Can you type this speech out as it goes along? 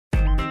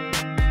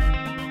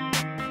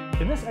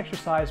In this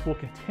exercise, we'll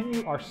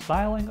continue our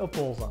styling of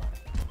Bullseye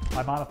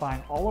by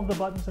modifying all of the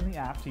buttons in the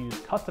app to use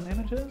custom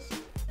images,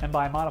 and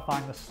by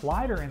modifying the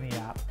slider in the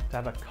app to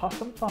have a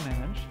custom thumb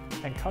image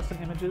and custom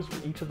images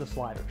for each of the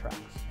slider tracks.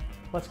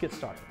 Let's get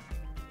started.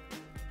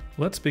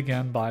 Let's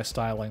begin by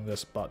styling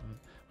this button.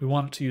 We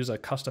want it to use a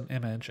custom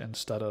image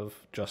instead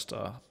of just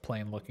a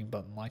plain looking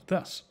button like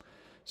this.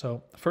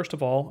 So first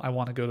of all, I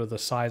want to go to the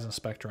size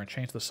inspector and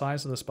change the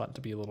size of this button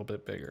to be a little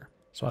bit bigger.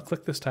 So I'll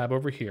click this tab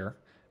over here,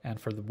 and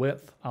for the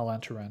width, I'll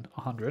enter in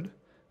 100,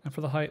 and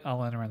for the height,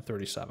 I'll enter in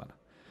 37.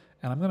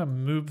 And I'm going to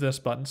move this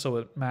button so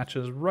it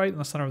matches right in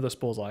the center of this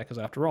bullseye, because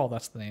after all,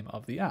 that's the name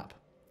of the app.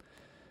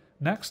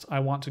 Next, I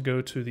want to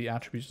go to the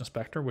Attributes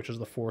Inspector, which is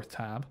the fourth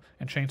tab,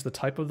 and change the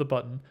type of the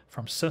button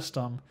from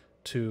System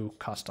to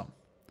Custom.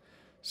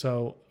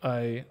 So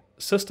a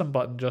System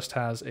button just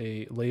has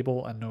a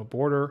label and no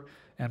border,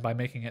 and by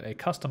making it a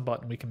custom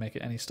button, we can make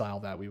it any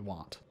style that we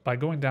want. By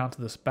going down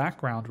to this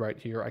background right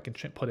here, I can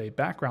put a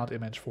background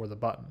image for the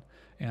button,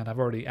 and I've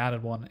already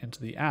added one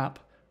into the app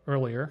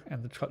earlier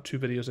in the 2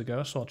 videos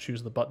ago, so I'll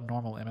choose the button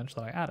normal image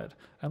that I added.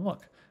 And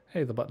look,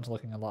 hey, the button's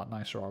looking a lot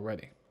nicer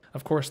already.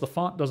 Of course, the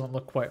font doesn't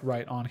look quite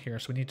right on here,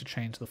 so we need to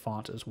change the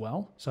font as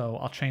well. So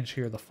I'll change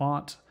here the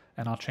font,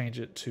 and I'll change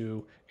it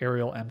to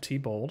Arial MT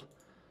Bold.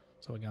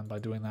 So again, by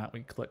doing that,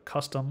 we click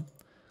Custom,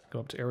 go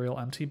up to Arial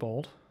MT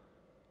Bold,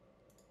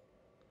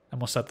 and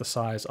we'll set the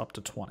size up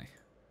to 20.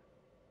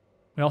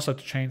 We also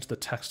have to change the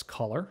text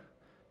color.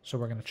 So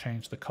we're going to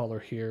change the color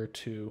here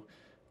to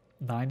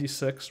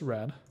 96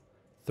 red,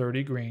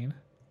 30 green,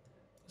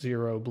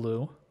 0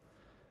 blue,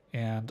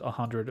 and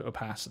 100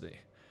 opacity.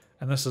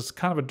 And this is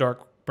kind of a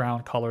dark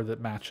brown color that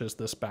matches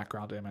this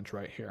background image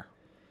right here.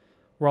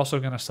 We're also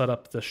going to set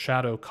up the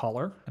shadow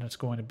color, and it's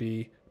going to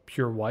be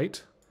pure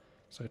white.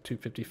 So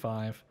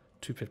 255,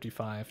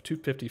 255,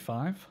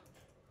 255.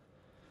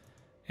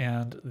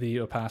 And the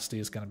opacity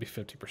is going to be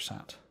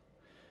 50%.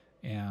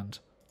 And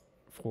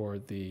for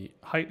the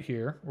height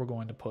here, we're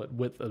going to put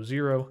width of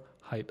 0,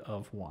 height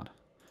of 1.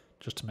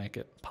 Just to make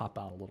it pop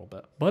out a little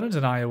bit. Buttons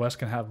in iOS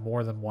can have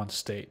more than one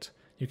state.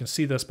 You can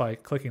see this by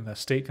clicking the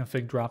state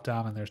config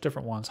dropdown, and there's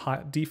different ones.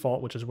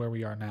 Default, which is where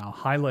we are now.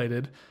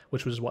 Highlighted,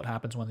 which is what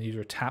happens when the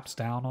user taps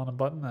down on a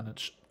button, and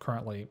it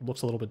currently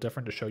looks a little bit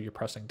different to show you're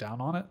pressing down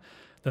on it.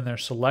 Then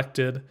there's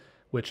selected,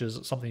 which is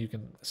something you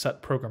can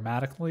set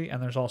programmatically,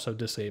 and there's also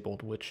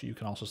disabled, which you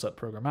can also set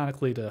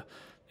programmatically to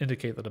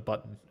indicate that a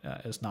button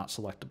is not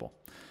selectable.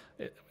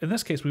 In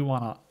this case, we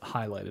want to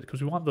highlight it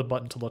because we want the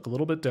button to look a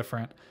little bit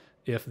different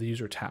if the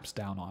user taps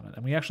down on it.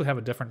 And we actually have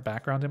a different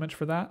background image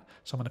for that,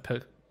 so I'm going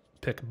to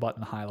pick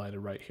button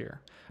highlighted right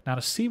here. Now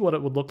to see what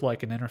it would look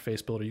like in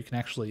Interface Builder, you can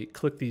actually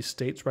click these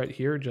states right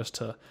here just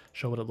to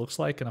show what it looks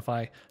like. And if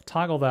I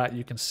toggle that,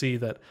 you can see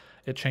that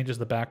it changes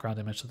the background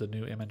image to the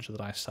new image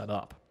that I set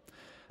up.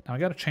 Now I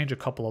got to change a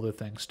couple other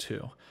things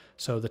too.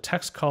 So the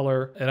text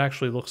color, it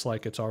actually looks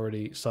like it's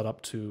already set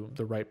up to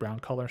the right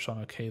brown color, so I'm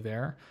okay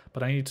there.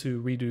 But I need to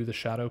redo the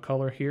shadow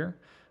color here,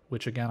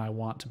 which again I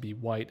want to be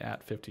white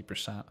at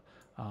 50%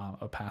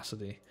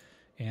 opacity.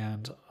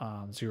 And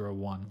 0,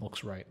 1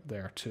 looks right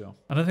there too.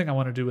 Another thing I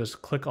want to do is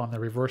click on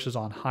the reverses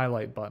on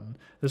highlight button.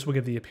 This will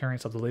give the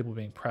appearance of the label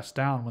being pressed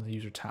down when the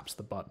user taps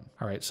the button.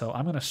 All right, so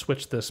I'm going to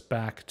switch this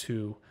back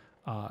to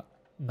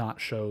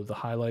not show the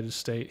highlighted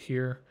state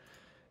here.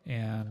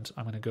 And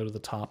I'm going to go to the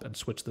top and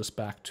switch this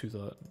back to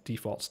the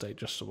default state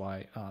just so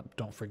I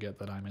don't forget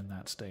that I'm in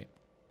that state.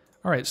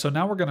 All right, so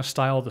now we're going to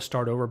style the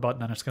Start Over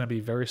button, and it's going to be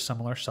very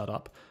similar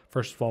setup.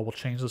 First of all, we'll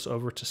change this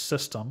over to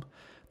System.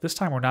 This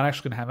time we're not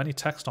actually going to have any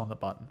text on the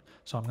button,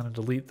 so I'm going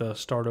to delete the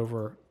Start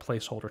Over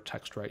placeholder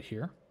text right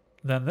here.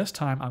 Then this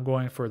time I'm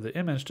going for the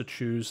image to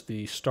choose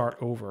the Start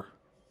Over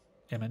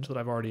image that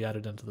I've already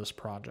added into this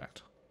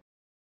project.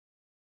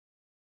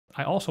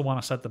 I also want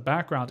to set the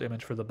background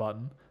image for the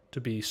button to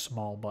be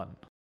Small Button.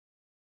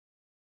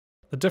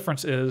 The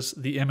difference is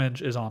the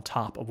image is on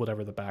top of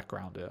whatever the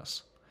background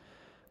is.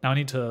 Now I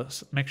need to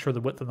make sure the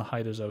width and the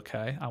height is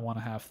okay. I want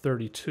to have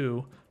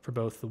 32 for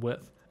both the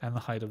width and the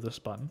height of this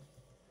button.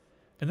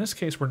 In this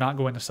case, we're not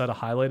going to set a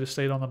highlighted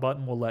state on the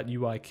button. We'll let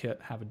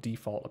UIKit have a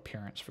default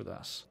appearance for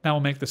this. Now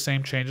we'll make the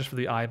same changes for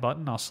the I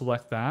button. I'll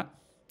select that,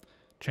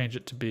 change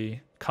it to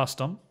be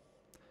Custom,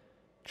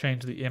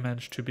 change the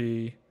image to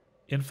be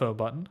Info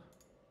Button,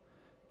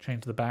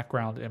 change the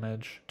background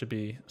image to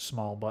be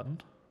Small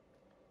Button.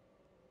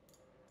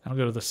 And I'll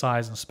go to the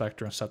Size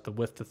Inspector and set the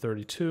width to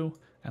 32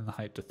 and the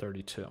height to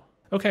 32.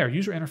 Okay, our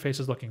user interface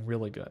is looking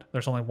really good.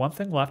 There's only one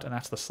thing left, and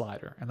that's the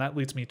slider. And that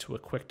leads me to a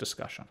quick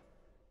discussion.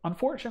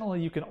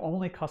 Unfortunately, you can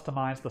only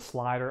customize the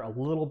slider a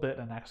little bit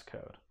in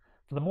Xcode.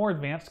 For the more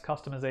advanced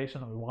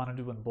customization that we want to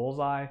do in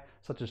Bullseye,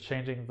 such as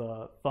changing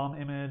the thumb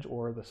image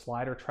or the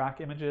slider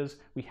track images,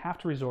 we have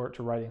to resort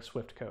to writing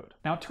Swift code.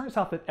 Now it turns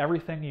out that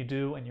everything you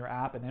do in your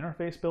app in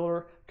Interface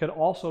Builder could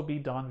also be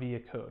done via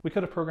code. We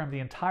could have programmed the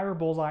entire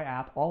Bullseye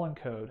app all in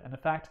code, and in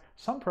fact,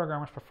 some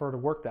programmers prefer to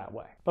work that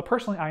way. But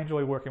personally, I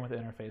enjoy working with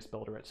Interface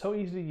Builder. It's so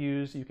easy to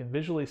use, you can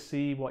visually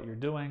see what you're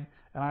doing,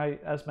 and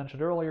as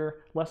mentioned earlier,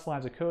 less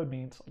lines of code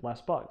means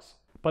less bugs.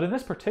 But in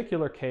this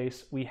particular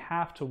case, we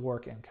have to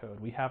work in code.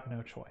 We have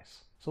no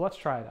choice. So let's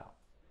try it out.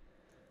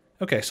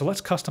 Okay, so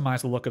let's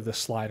customize the look of this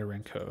slider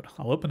in code.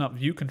 I'll open up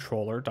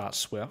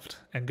viewController.swift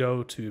and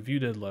go to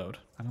viewDidLoad.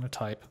 I'm going to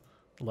type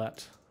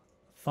let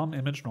thumb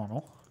image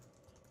normal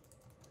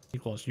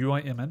equals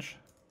UI image.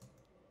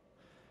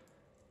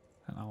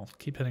 And I'll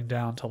keep hitting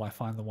down until I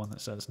find the one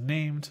that says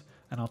named,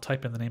 and I'll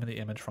type in the name of the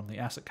image from the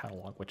asset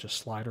catalog, which is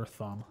slider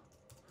thumb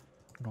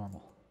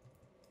normal.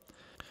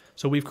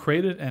 So we've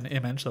created an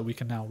image that we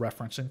can now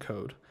reference in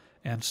code.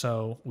 And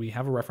so we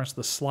have a reference to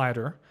the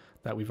slider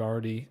that we've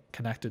already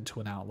connected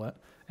to an outlet.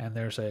 And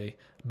there's a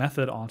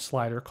method on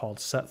slider called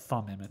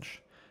setThumbImage.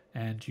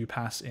 And you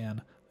pass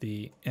in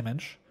the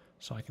image.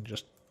 So I can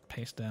just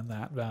paste in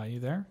that value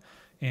there.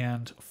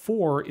 And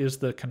 4 is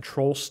the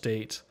control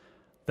state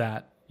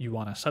that you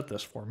want to set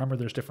this for. Remember,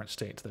 there's different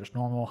states. There's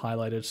normal,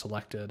 highlighted,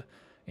 selected,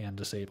 and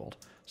disabled.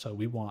 So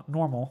we want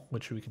normal,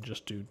 which we can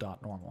just do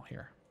 .normal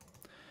here.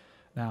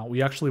 Now,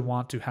 we actually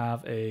want to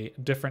have a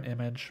different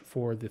image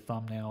for the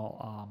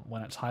thumbnail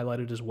when it's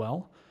highlighted as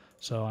well.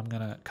 So I'm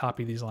going to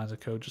copy these lines of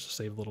code just to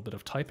save a little bit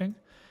of typing.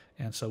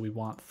 And so we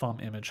want thumb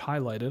image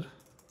highlighted.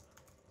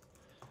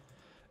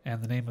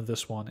 And the name of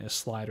this one is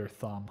slider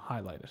thumb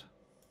highlighted.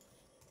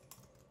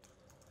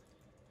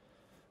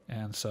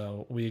 And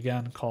so we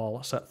again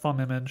call set thumb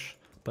image,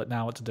 but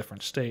now it's a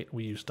different state.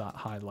 We use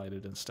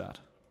 .highlighted instead.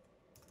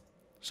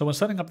 So when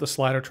setting up the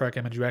slider track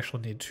image, you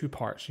actually need two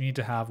parts. You need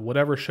to have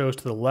whatever shows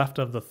to the left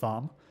of the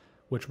thumb,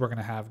 which we're going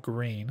to have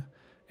green,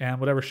 and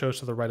whatever shows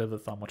to the right of the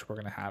thumb, which we're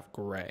going to have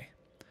gray.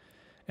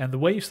 And the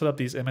way you set up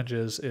these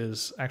images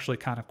is actually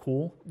kind of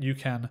cool. You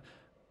can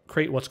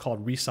create what's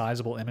called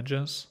resizable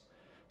images.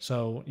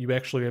 So you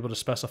actually are able to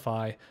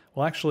specify,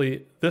 well,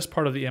 actually, this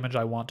part of the image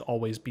I want to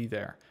always be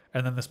there.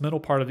 And then this middle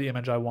part of the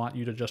image I want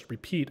you to just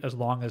repeat as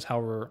long as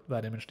however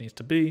that image needs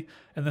to be.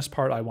 And this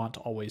part I want to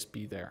always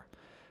be there.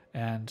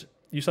 And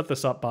you set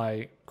this up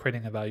by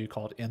creating a value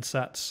called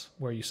insets,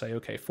 where you say,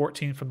 okay,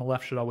 14 from the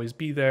left should always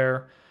be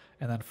there,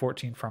 and then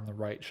 14 from the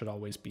right should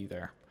always be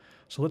there.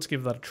 So let's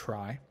give that a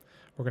try.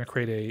 We're going to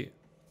create a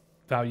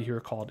value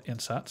here called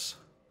insets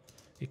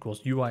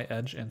equals UI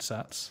edge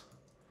insets.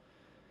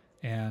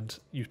 And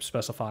you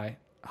specify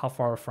how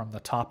far from the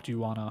top do you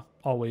want to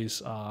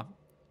always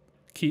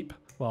keep.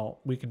 Well,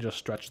 we can just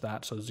stretch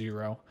that, so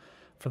 0.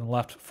 From the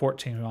left,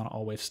 14 we want to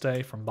always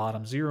stay. From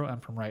bottom, 0,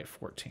 and from right,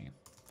 14.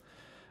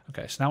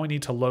 Okay, so now we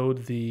need to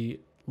load the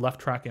left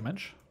track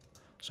image.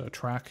 So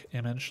track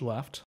image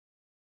left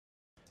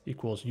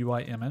equals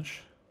UI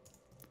image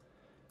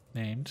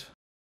named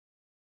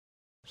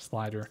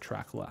slider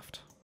track left.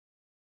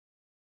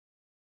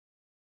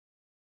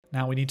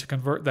 Now we need to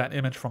convert that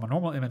image from a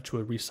normal image to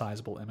a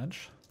resizable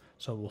image.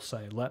 So we'll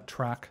say let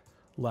track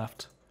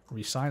left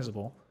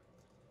resizable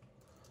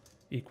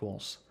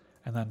equals,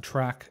 and then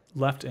track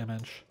left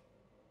image,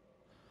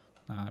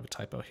 I have a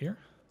typo here,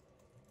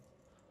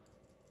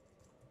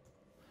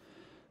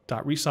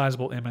 dot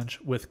resizable image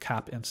with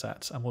cap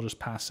insets, and we'll just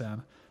pass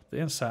in the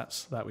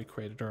insets that we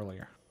created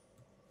earlier.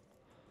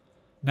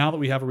 Now that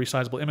we have a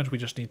resizable image, we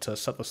just need to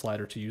set the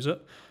slider to use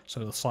it.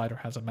 So the slider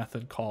has a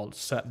method called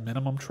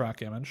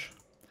setMinimumTrackImage,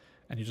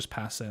 and you just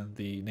pass in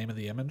the name of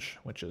the image,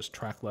 which is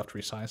track left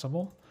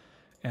resizable,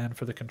 and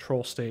for the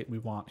control state we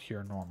want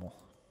here normal.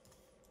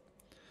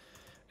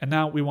 And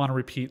now we want to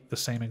repeat the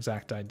same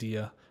exact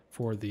idea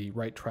for the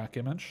right track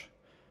image.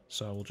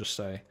 So we'll just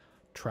say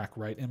track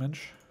right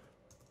image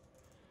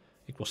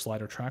equals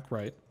slider track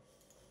right.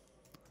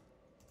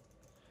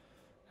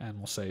 And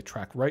we'll say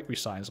track right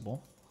resizable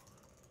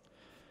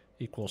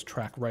equals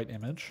track right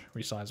image,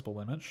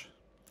 resizable image.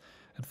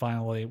 And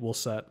finally, we'll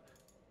set,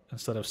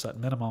 instead of set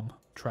minimum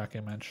track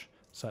image,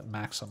 set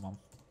maximum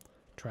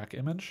track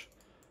image.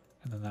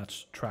 And then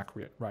that's track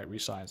right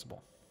resizable.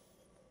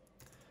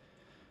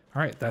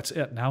 All right, that's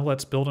it. Now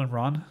let's build and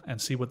run and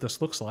see what this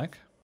looks like.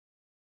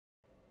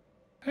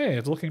 Hey,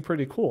 it's looking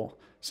pretty cool.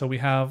 So we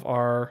have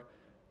our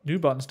new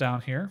buttons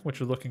down here,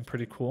 which are looking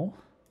pretty cool.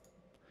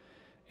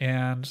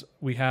 And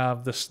we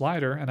have the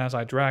slider, and as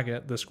I drag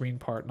it, this green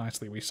part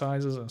nicely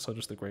resizes, and so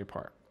does the gray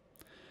part.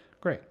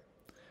 Great.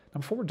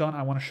 Now before we're done,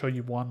 I want to show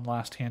you one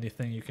last handy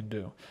thing you can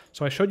do.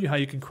 So I showed you how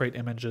you can create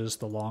images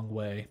the long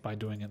way by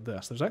doing it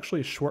this. There's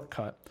actually a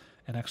shortcut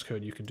in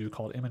Xcode you can do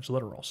called image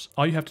literals.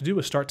 All you have to do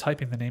is start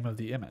typing the name of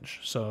the image.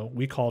 So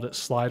we called it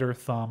slider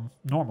thumb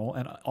normal,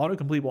 and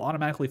autocomplete will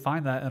automatically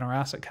find that in our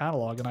asset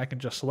catalog, and I can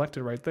just select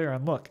it right there,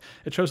 and look,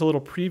 it shows a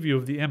little preview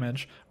of the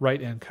image right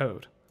in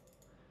code.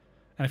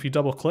 And if you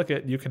double click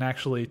it, you can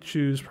actually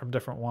choose from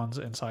different ones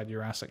inside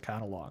your asset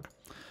catalog.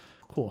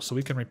 Cool, so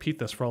we can repeat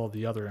this for all of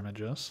the other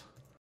images.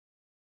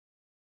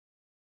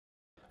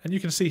 And you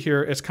can see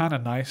here, it's kind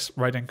of nice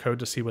right in code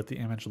to see what the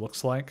image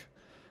looks like,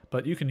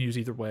 but you can use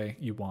either way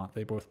you want.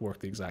 They both work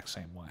the exact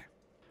same way.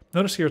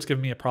 Notice here it's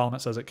giving me a problem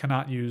that says it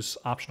cannot use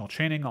optional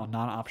chaining on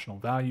non-optional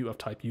value of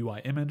type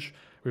UI image,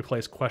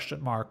 replace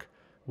question mark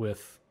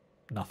with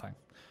nothing.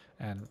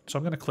 And so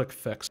I'm going to click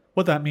fix.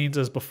 What that means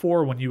is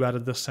before, when you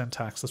added this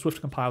syntax, the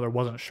Swift compiler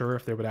wasn't sure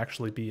if there would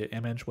actually be an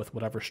image with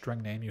whatever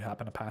string name you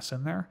happen to pass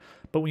in there.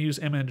 But when you use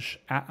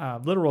image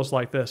literals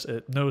like this,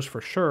 it knows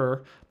for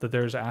sure that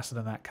there's ACID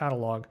in that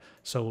catalog,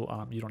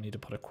 so you don't need to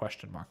put a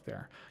question mark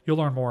there. You'll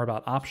learn more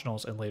about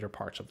optionals in later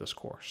parts of this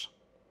course.